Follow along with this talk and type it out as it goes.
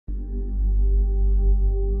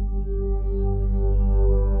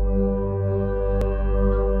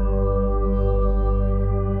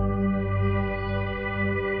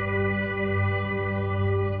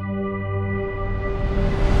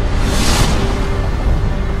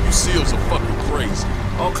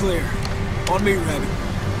All clear. On me, Rabbit.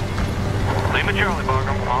 Lima Charlie,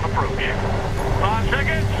 Markham, on approach. 5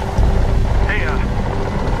 seconds. Hey,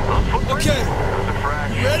 those footprints? Okay. Those are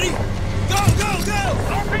fresh. You ready? Go, go, go!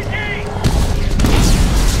 RPG!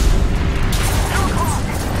 2 o'clock!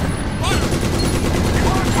 Fire!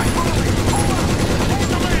 Hold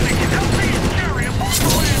the landing! Help me and Jerry abort the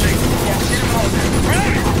landing!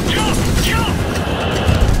 Ready? Jump! Jump!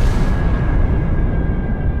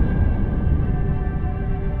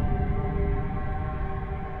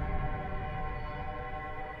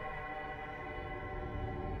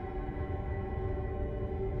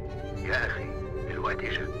 يا أخي الوقت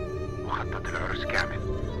إجا مخطط العرس كامل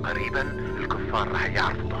قريبا الكفار رح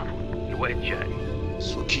يعرفوا ضعفهم الوقت جاي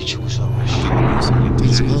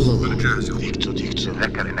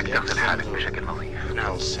تذكر إنك تغسل حالك بشكل نظيف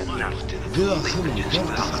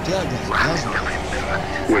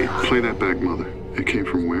Wait, play that back, Mother. It came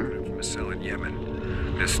from where? From a cell in Yemen.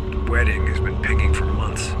 This wedding has been pinging for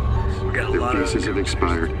months. We got a lot Their of visas have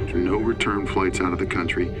expired, no return flights out of the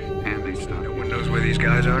country, and they stopped. No one knows where these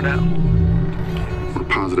guys are now. We're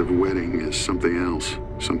positive wedding is something else,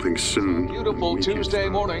 something soon. Beautiful Tuesday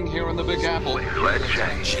morning here in the Big Apple. الوقت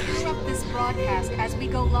جاي Interrupt this broadcast as we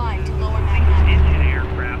go live to Lower Manhattan. Engine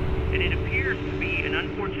aircraft, and it appears to be an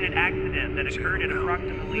unfortunate accident that occurred at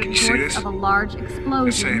approximately Can you see this? Of a large They're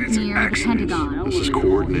explosion saying it's an near the accident. Pentagon. This is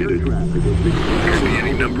coordinated. There could be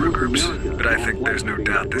any number of groups, but I think there's no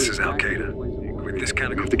doubt this is Al-Qaeda. With this kind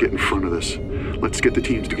We have of to get in front of this. Let's get the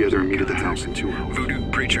teams together and meet at the house in 2 hours. Voodoo,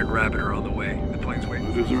 Preacher, and Rabbit are on the way. The plane's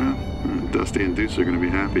waiting. Who's around? Dusty and Deuce are going to be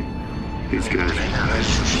happy. These guys.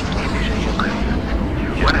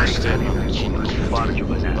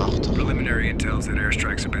 Preliminary intel's that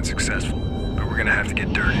airstrikes have been successful, but we're gonna have to get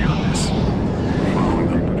dirty on this. Following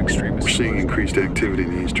them. With extremists. We're seeing increased activity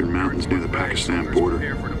in the eastern mountains near the Pakistan border.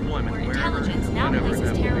 Intelligence now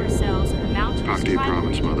places terror cells in the mountains. Pakti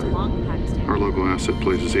province, Mother. Our local asset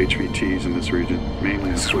places HVTs in this region, mainly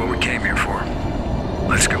in This is what we came here for.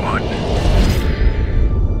 Let's go on.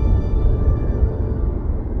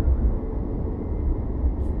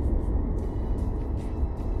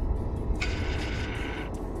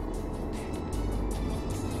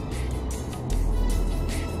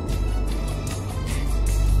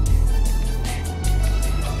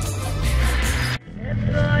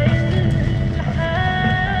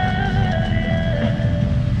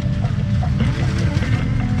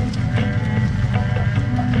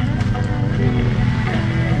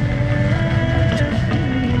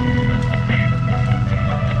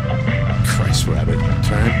 Rabbit,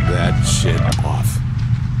 turn that shit off.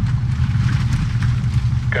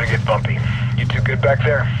 Gonna get bumpy. You two good back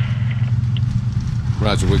there?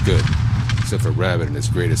 Roger, we're good. Except for Rabbit and his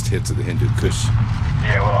greatest hits of the Hindu Kush.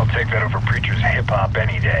 Yeah, well, I'll take that over Preacher's hip-hop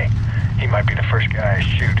any day. He might be the first guy I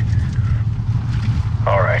shoot.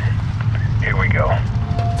 All right, here we go.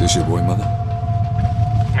 This your boy, Mother?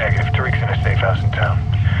 Negative. Tariq's in a safe house in town.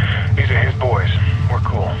 These are his boys. We're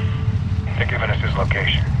cool. They're giving us his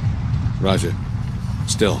location. Roger.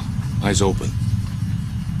 Still, eyes open.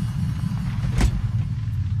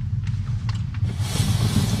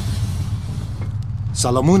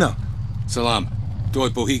 Salamuna. Salam. Toy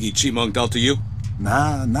Pohigi Chimong Dal to you?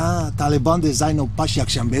 Na, Taliban de Zaino Pashak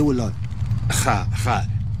Shambewulot. Ha.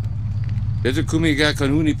 Better Kumiga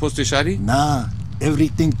Kanuni Postishari? Nah,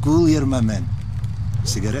 everything cool here, my man.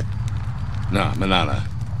 Cigarette? Nah, Manana.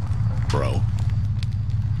 Bro.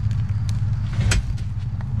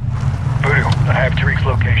 Voodoo, I have Tariq's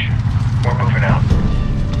location. We're moving out.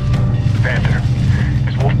 Panther,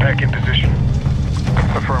 is Wolfpack in position?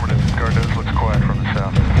 Affirmative. Gardos looks quiet from the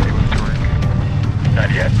south. He was Tariq.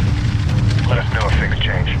 Not yet. Let us know if things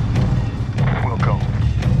change. We'll call.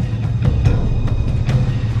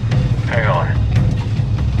 Hang on.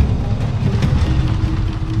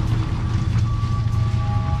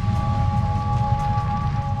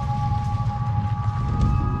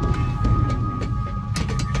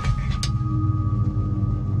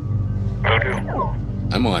 Voodoo.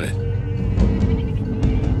 I'm on it.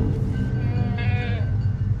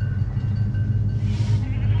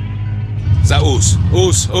 Zaus.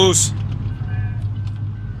 Us.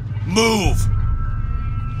 Move!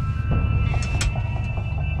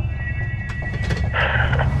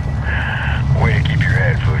 Way to keep your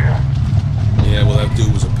head, Voodoo. Yeah, well, that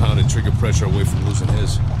dude was a pound of trigger pressure away from losing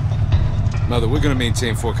his. Mother, we're gonna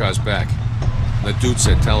maintain 4 cars back. That dude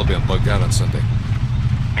said Taliban bugged out on Sunday.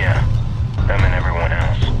 Yeah, them and everyone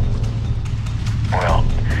else. Well,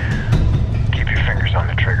 keep your fingers on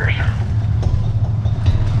the triggers.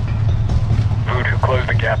 Voodoo, close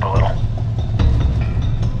the gap a little.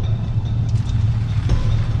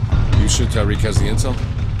 You sure Tariq has the intel?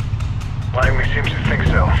 Langley seems to think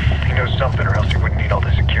so. He knows something or else he wouldn't need all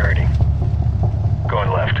the security.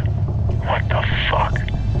 Going left. What the fuck?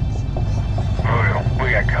 Voodoo,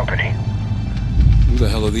 we got company. Who the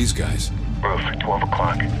hell are these guys? Roof, 12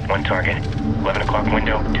 o'clock. One target. 11 o'clock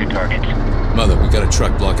window, 2 targets. Mother, we got a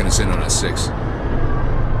truck blocking us in on our 6.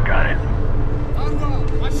 Got it.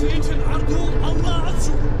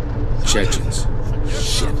 Chechens.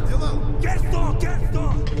 Shit.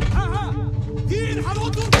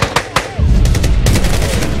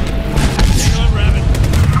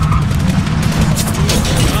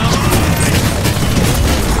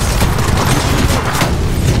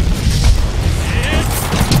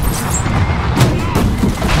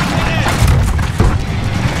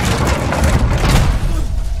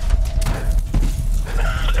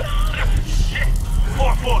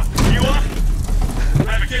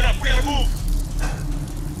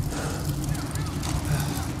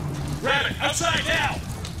 Outside now!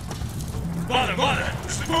 Mother,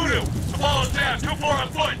 this is Voodoo. So follow us down, 2-4 on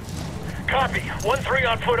foot. Copy. 1-3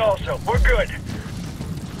 on foot also. We're good.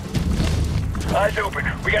 Eyes open.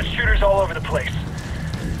 We got shooters all over the place.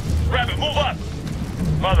 Rabbit, move up!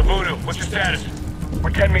 Mother, Voodoo, what's your status? We're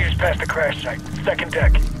 10 meters past the crash site. Second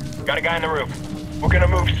deck. Got a guy on the roof. We're gonna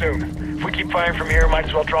move soon. If we keep firing from here, might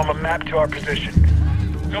as well draw him a map to our position.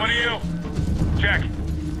 Coming to you. Check.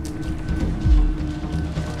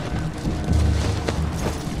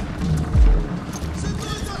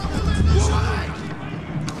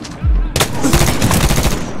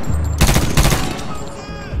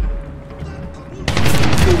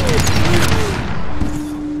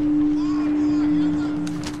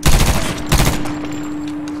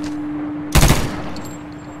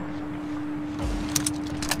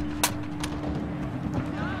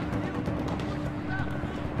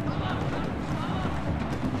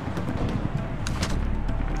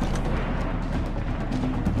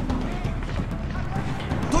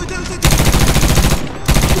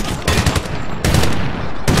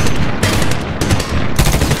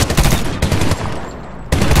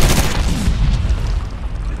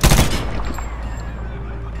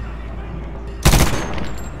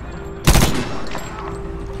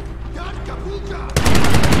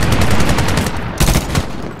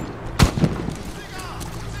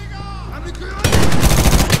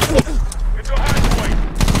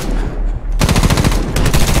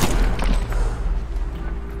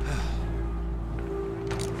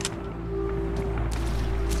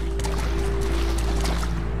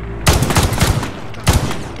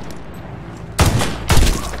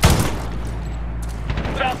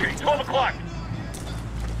 Valkyrie, 12 o'clock.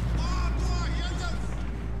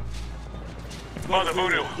 Mother,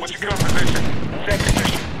 Voodoo, what's your current position? Same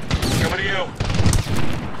position. Coming to you.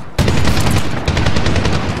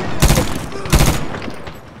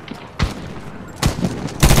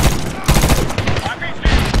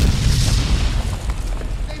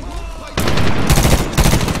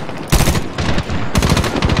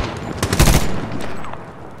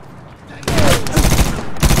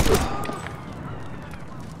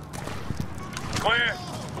 Clear.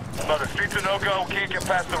 Mother, streets a no-go. Can't get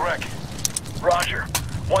past the wreck. Roger.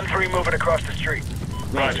 1-3 moving across the street.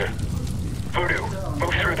 Roger. Voodoo,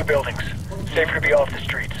 move through the buildings. Safer to be off the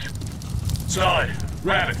streets. Solid.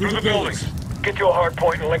 Rabbit, through the buildings. Get to a hard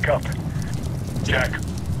point and link up. Check.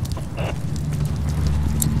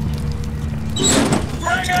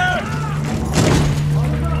 Bring it!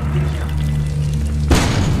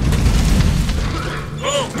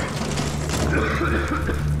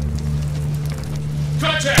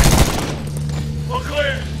 Contact! All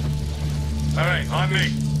clear. All right, on me.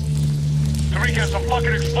 Tariq has some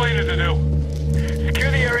fucking explaining to do.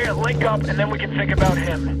 Secure the area, link up, and then we can think about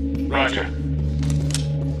him. Roger.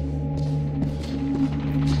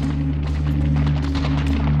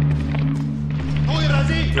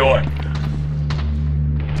 Door.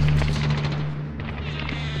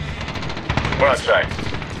 We're outside.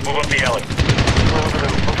 Move up the alley.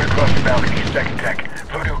 Move across the balcony, second deck.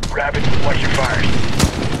 Voodoo, Rabbit, watch your fires.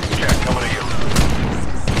 Jack, coming to you.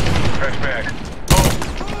 Press back.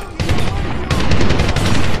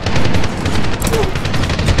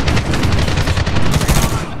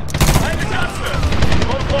 Behind the dumpster!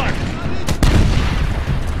 12 o'clock.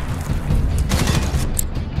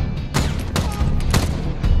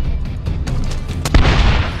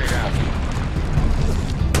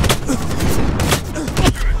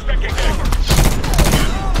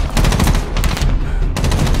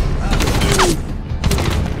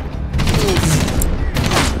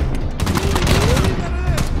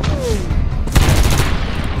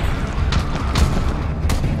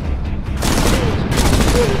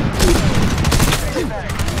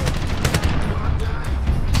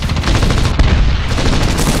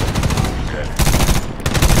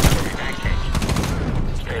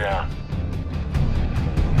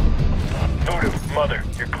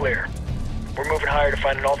 fire to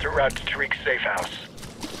find an alternate route to Tariq's safe house.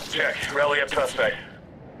 Check. Rally up to us side.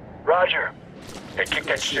 Roger. Hey, kick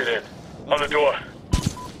that shit in. On the door.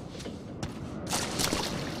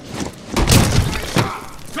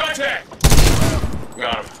 Contact!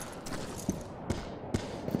 Got him.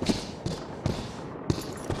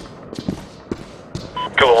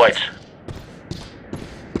 Kill the lights.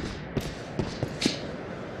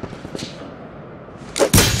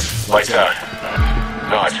 Lights out.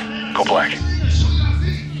 Nods. Go black.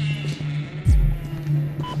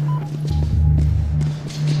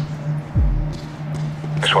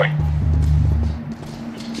 This way.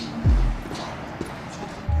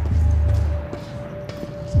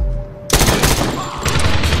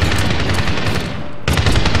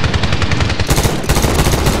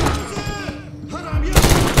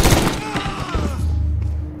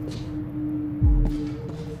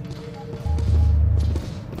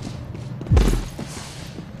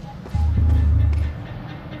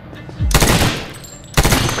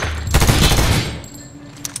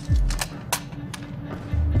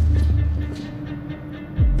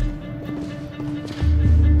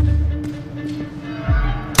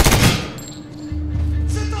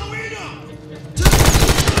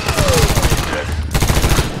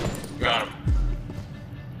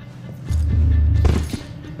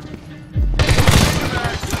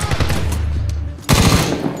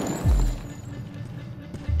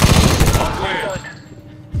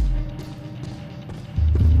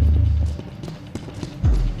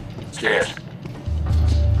 Stairs.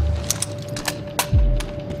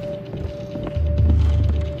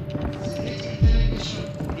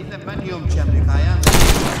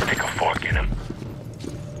 Take a fork in him.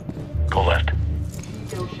 Go left.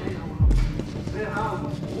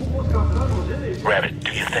 Rabbit,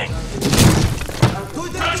 do your thing.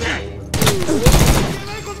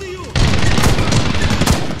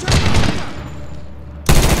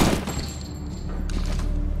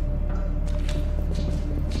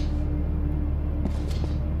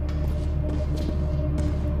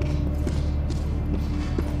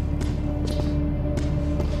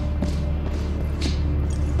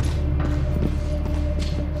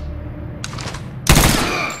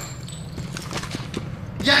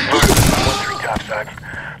 Topside.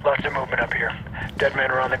 Lots of movement up here. Dead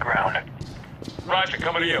men are on the ground. Roger,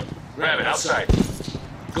 coming to you. Rabbit, outside.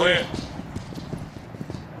 Clear.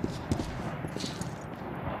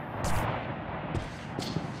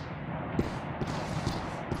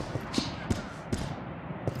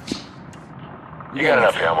 You got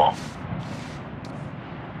enough ammo.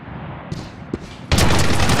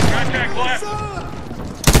 Contact left.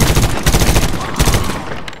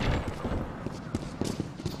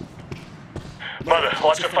 Mother,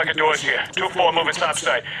 watch the fucking doors here. 2-4 moving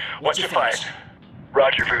topside. Watch your fires.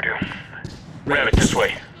 Roger, Voodoo. Rabbit, this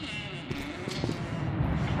way.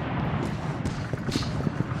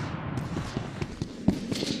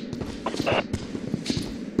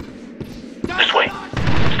 This way.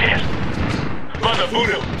 Stairs. Mother,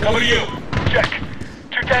 Voodoo, coming to you. Check.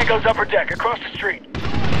 2 tangos upper deck, across the street.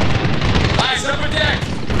 Eyes upper deck.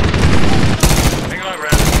 Hang on,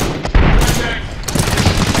 Rabbit. Contact.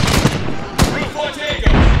 4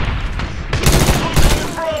 tangos. Coming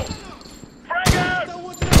through. Frag out.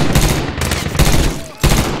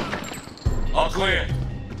 All clear.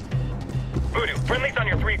 Voodoo, friendly's on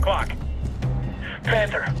your 3 o'clock.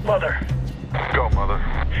 Panther, Mother. Go, Mother.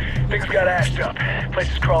 Things got assed up. Place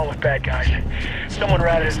is crawling with bad guys. Someone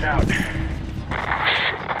ratted us out.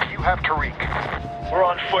 You have Tariq. We're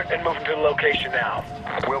on foot and moving to the location now.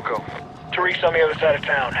 We'll go. Tariq's on the other side of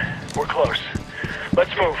town. We're close.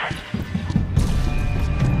 Let's move.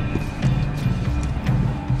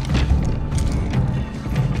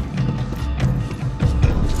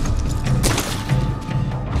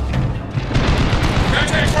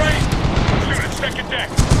 Contact right. Shoot it, second deck.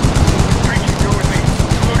 Tariq, you go with me.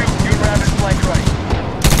 Voodoo, you and Rabbit flank right.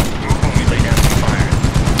 Move when we lay down some fire.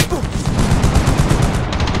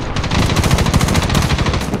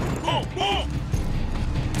 Move, move!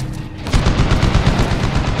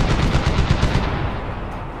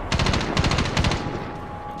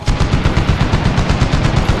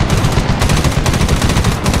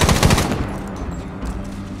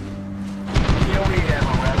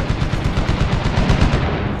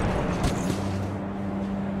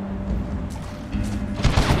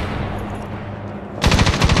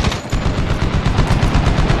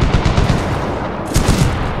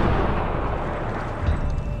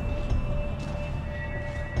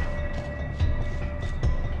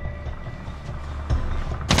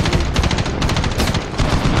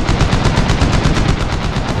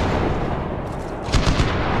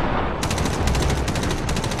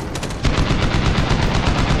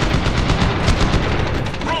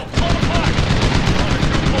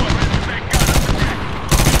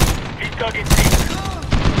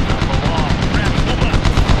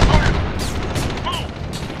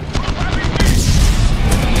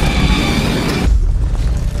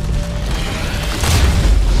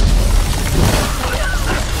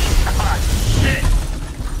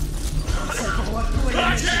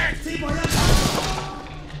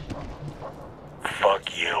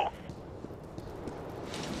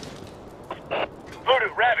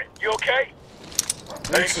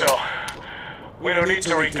 Think so. We don't need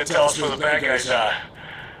Tariq to tell us where the bad guys are.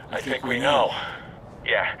 I think we know.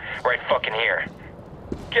 Yeah, right fucking here.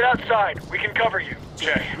 Get outside. We can cover you.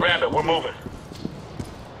 Okay, Rabbit, we're moving.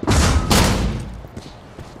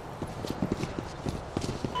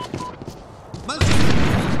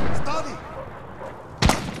 Study!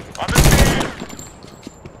 Understand!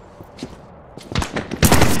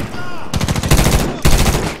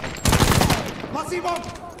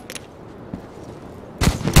 Masivo!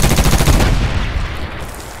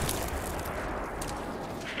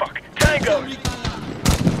 Fuck. Tango!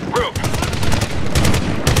 Roof!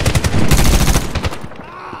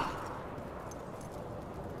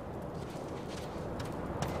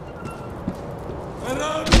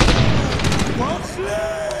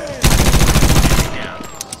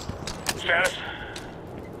 Status?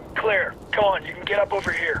 Clear. Come on, you can get up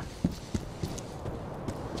over here.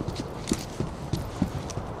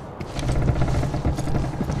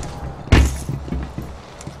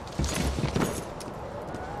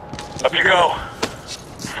 Up you go.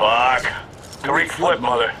 Fuck. Tariq flip,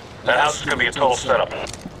 mother. That house is gonna be a total setup.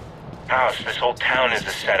 House, this whole town is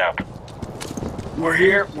a setup. We're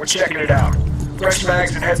here, we're checking it out. Fresh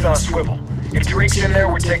mags and heads on a swivel. If Tariq's in there,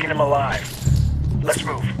 we're taking him alive. Let's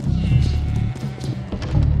move.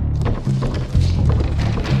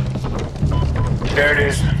 There it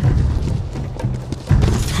is.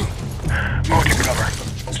 Move to cover.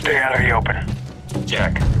 Stay out of the open.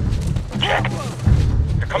 Check. Check.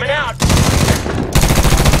 They're coming out!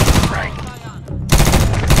 Right.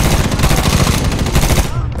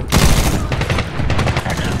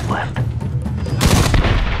 Exit left.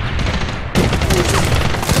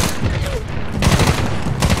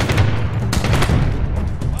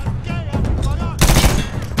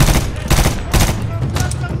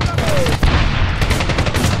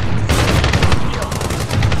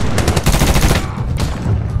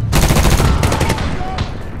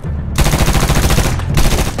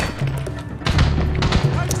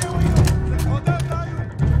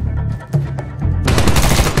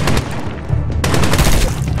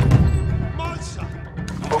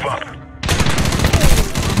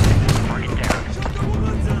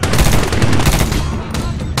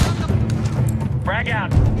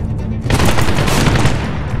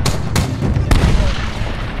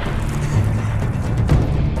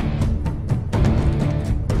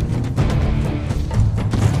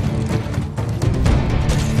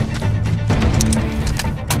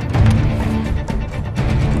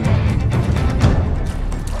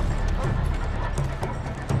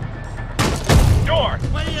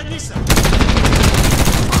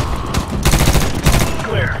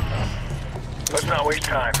 Clear. Let's not waste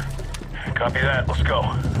time. Copy that. Let's go.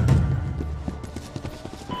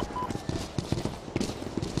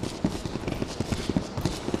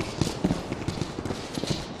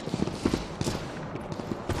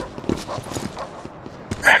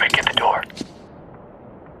 Rabbit, get the door.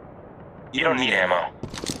 You don't need ammo.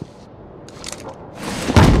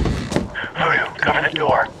 Voodoo, cover the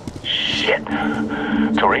door. Shit.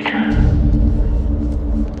 Tariq?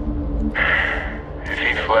 If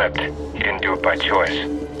he flipped, he didn't do it by choice.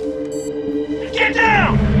 Get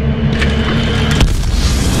down!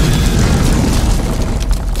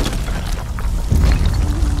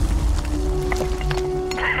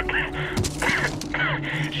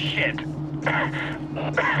 Shit.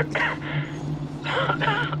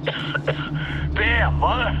 Damn,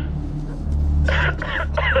 mother.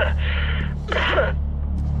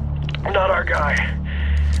 Not our guy.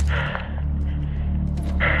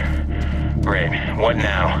 Great. What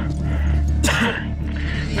now?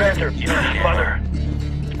 Panther, mother.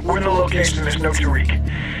 We're in the location, there's no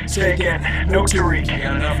Tariq. Say again, no Tariq. You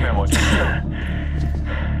got enough ammo.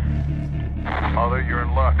 Mother, you're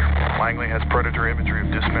in luck. Langley has predator imagery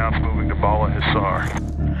of dismounts moving to Bala Hissar.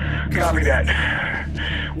 Copy that.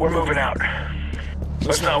 We're moving out.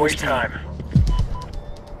 Let's not waste time.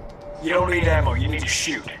 You don't need ammo, you need to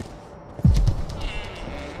shoot.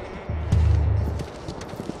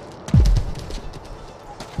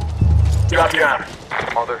 Drop down.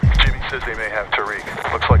 Mother, Jimmy says they may have Tariq.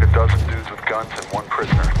 Looks like a dozen dudes with guns and one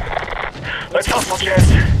prisoner. Let's hustle, Jess.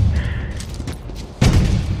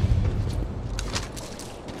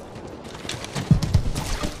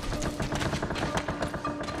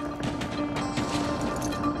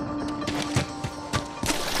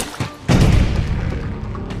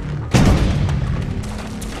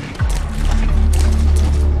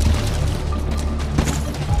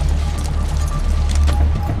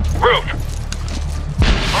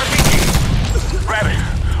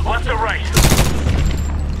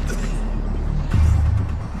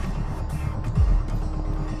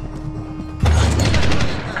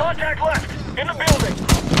 Contact left! In the building!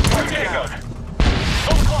 Okay, gun.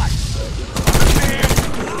 Go clock!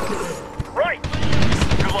 Right!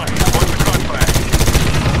 Good luck. Watch the crossfire.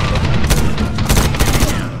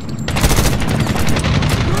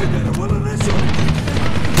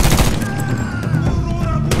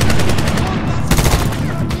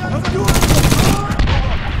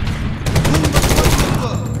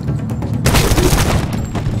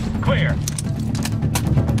 Clear.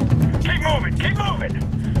 Keep moving, keep moving!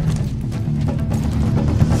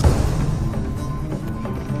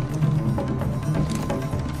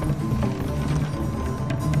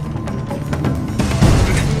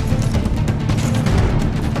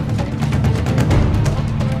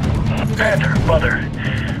 Panther, Mother,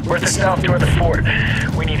 we're at the south door of the fort.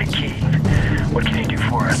 We need a key. What can you do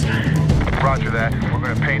for us? Roger that. We're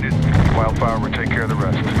gonna paint it. Wildfire will take care of the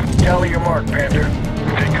rest. Tally your mark, Panther.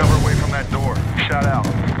 Take cover away from that door. Shot out.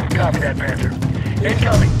 Copy that, Panther.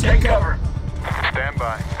 Incoming. Take cover. Stand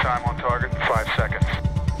by. Time on target, 5 seconds.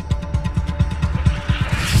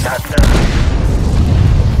 Not done.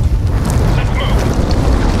 Let's move.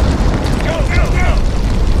 Go, go, go!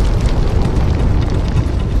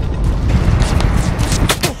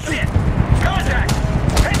 Shit! Contact!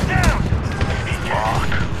 Head down!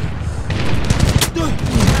 Fuck.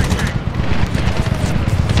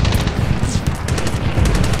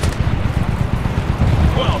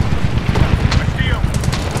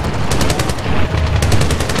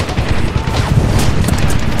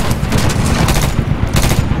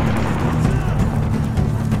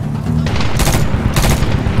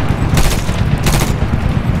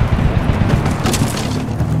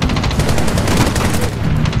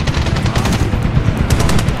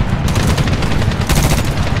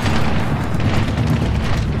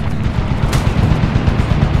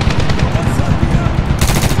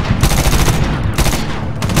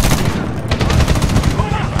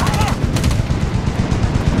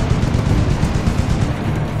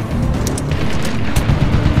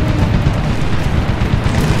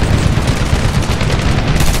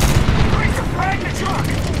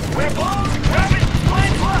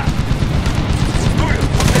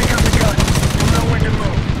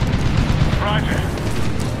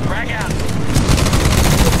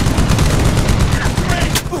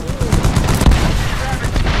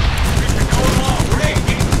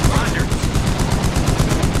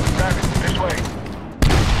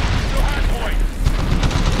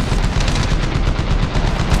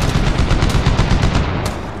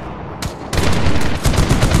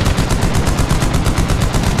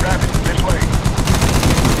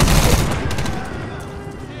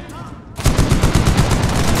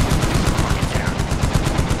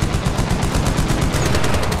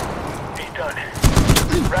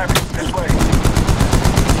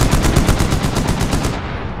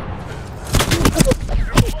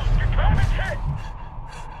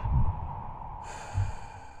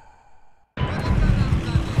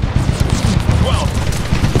 12.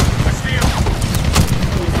 I see him.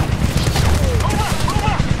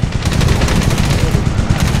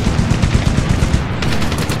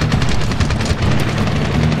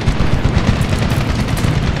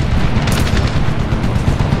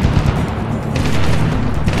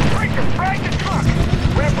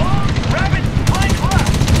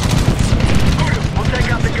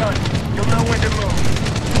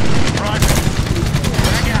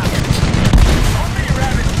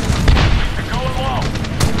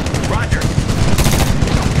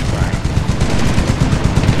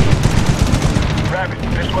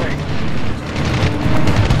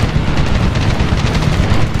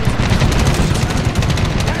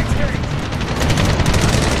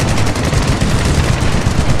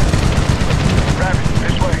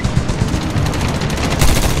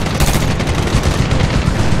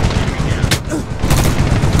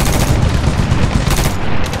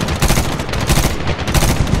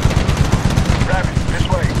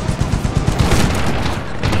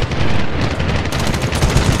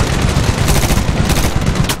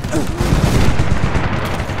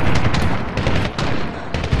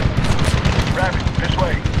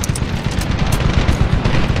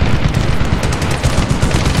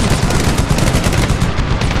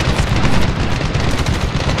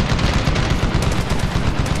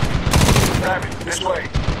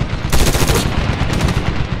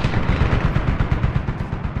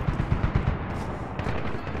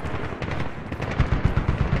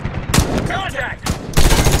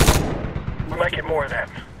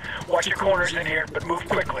 Watch your corners in here, but move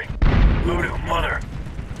quickly. Voodoo, Mother,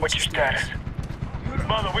 what's your status?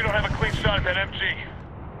 Mother, we don't have a clean shot at that MG.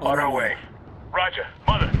 On our way. Roger.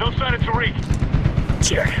 Mother, no sign of Tariq.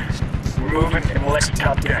 Check. We're moving and we'll exit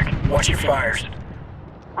top deck. Watch your fires.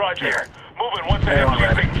 Roger. Here. Moving once I Hang on, have you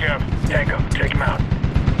Rabbit. taken care of. Tango, take him out.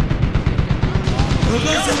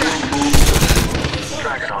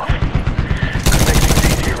 Dragon off. Could make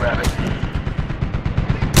things easier, Rabbit.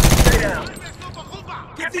 Stay down.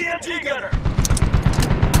 Get the MG gunner!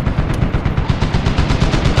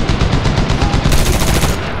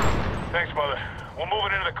 Thanks, Mother. We're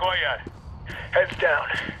moving into the courtyard. Heads down.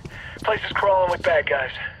 Place is crawling with bad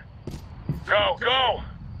guys. Go, go!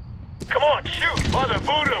 Come on, shoot! Mother,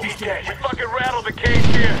 Voodoo! He's dead. We fucking rattled the cage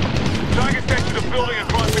here. Target takes to the building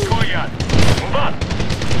across the courtyard. Move up!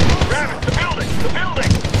 Rabbit, the building! The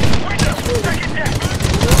building! Window! Second deck!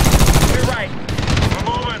 You're right. We're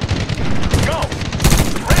moving. Go!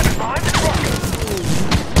 Rabbit behind the truck!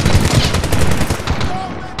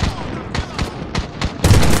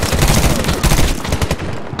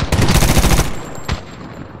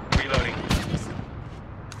 Reloading.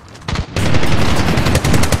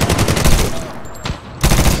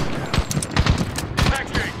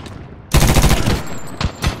 Action!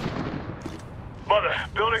 Mother,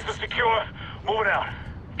 buildings are secure. Moving out.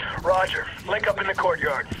 Roger. Link up in the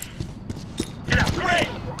courtyard. Get out! Great!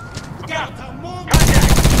 Look out!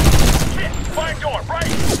 Contact! Shit! Fire door, right!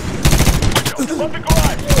 Window, above the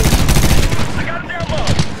garage! I got him down low!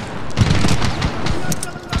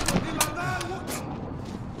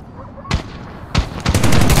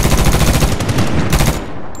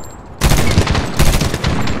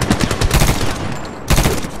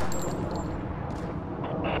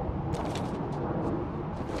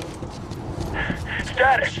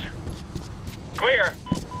 Status! Clear!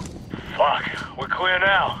 Fuck, we're clear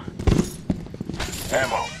now.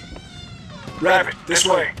 Ammo. Rabbit, this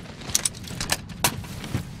way.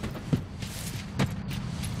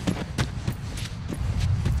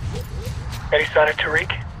 Any sign of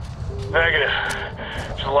Tariq? Negative.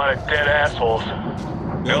 There's a lot of dead assholes.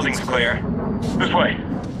 Building's clear. This way.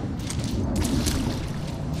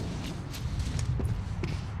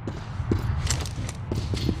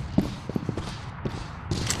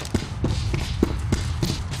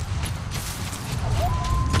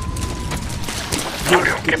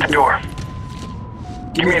 Voodoo, get the door.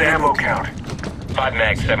 Give me an ammo count. 5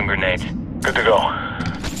 mags, 7 grenades. Good to go.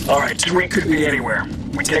 Alright, Tariq could be anywhere.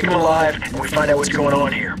 We take him alive, and we find out what's going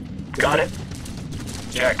on here. Got it?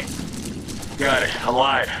 Check. Got it.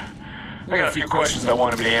 Alive. I got a few questions I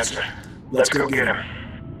want him to answer. Let's go get him.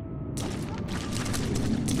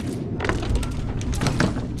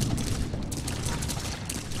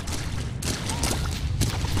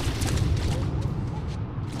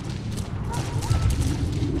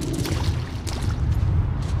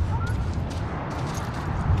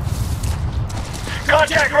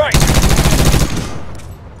 Contact right!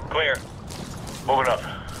 Clear. Moving up.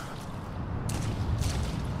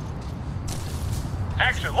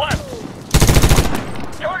 Action left!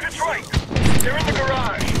 Target's right! They're in the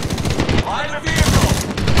garage! Behind the vehicle!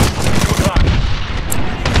 2 o'clock.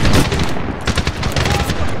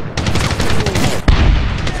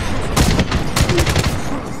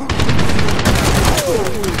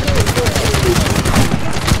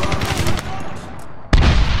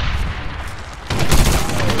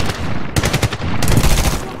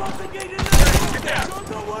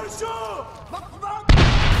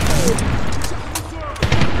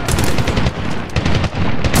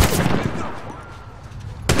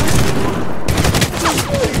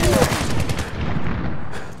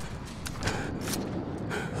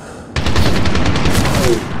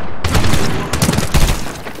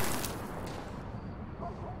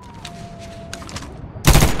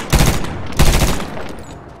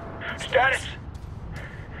 Status?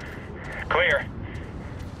 Clear.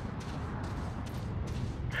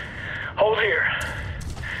 Hold here.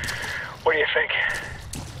 What do you think?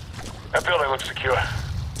 That building looks secure.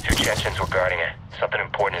 2 Chechens were guarding it. Something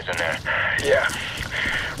important is in there. Yeah.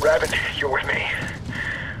 Rabbit, you're with me.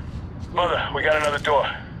 Mother, we got another door.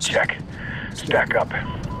 Check. Stack up.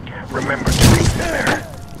 Remember, Tariq's in there.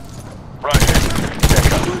 Roger.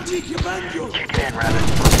 Stack up. Kick it in, Rabbit.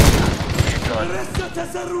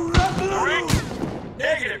 Tariq?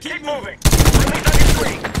 Negative. Keep moving. Release on your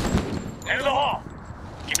Tariq. End of the hall.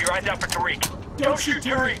 Keep your eyes out for Tariq. Don't shoot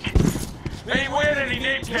Tariq. They win any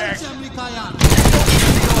name tags.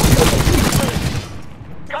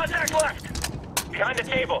 Contact left. Behind the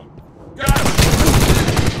table. Got him.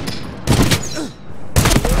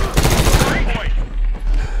 Right point.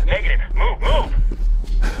 Negative. Move.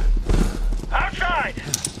 Outside.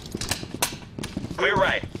 Clear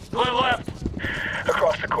right. Clear left.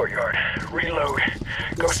 Across the courtyard. Reload.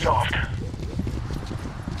 Go soft.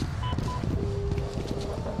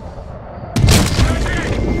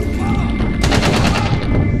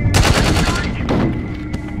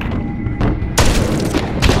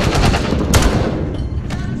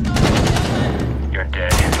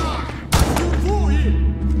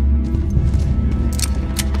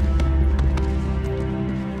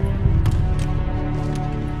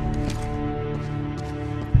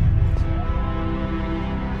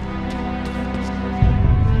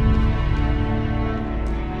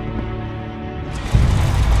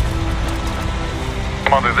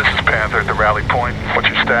 Mother, this is Panther at the rally point. What's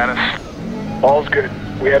your status? All's good.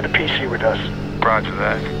 We have the PC with us. Roger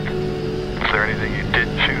that. Is there anything you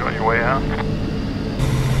didn't shoot on your way out?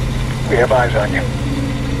 We have eyes on you.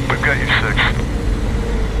 We've got you 6.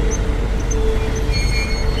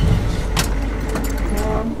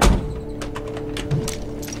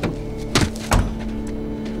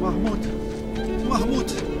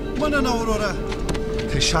 محمود من اورورا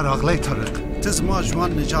تشرق لی طرق تزما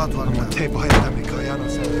جوان نجات اما تیبای امریکایان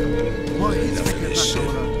ما هیچ فکر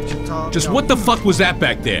Just what the fuck was that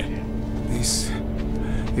back there? This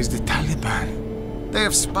is the Taliban. They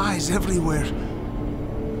have spies everywhere.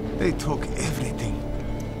 They took everything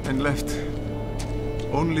and left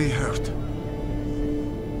only hurt.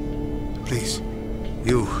 Please,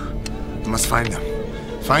 you must find them.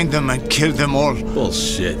 Find them and kill them all.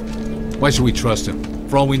 Bullshit. Why should we trust him?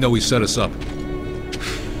 For all we know, he set us up.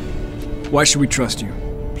 Why should we trust you?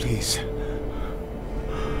 Please.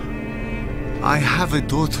 I have a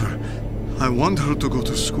daughter. I want her to go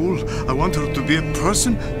to school. I want her to be a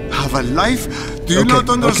person, have a life. Do you not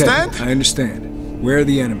understand? Okay, I understand. Where are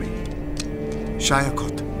the enemy?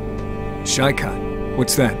 Shayakot. Shaikot?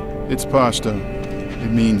 What's that? It's Pashto.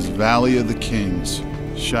 It means Valley of the Kings.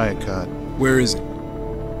 Shayakot. Where is it?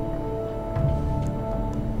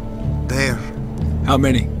 There. How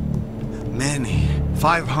many? Many.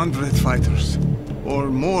 500 fighters. Or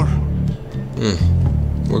more.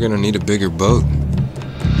 We're gonna need a bigger boat.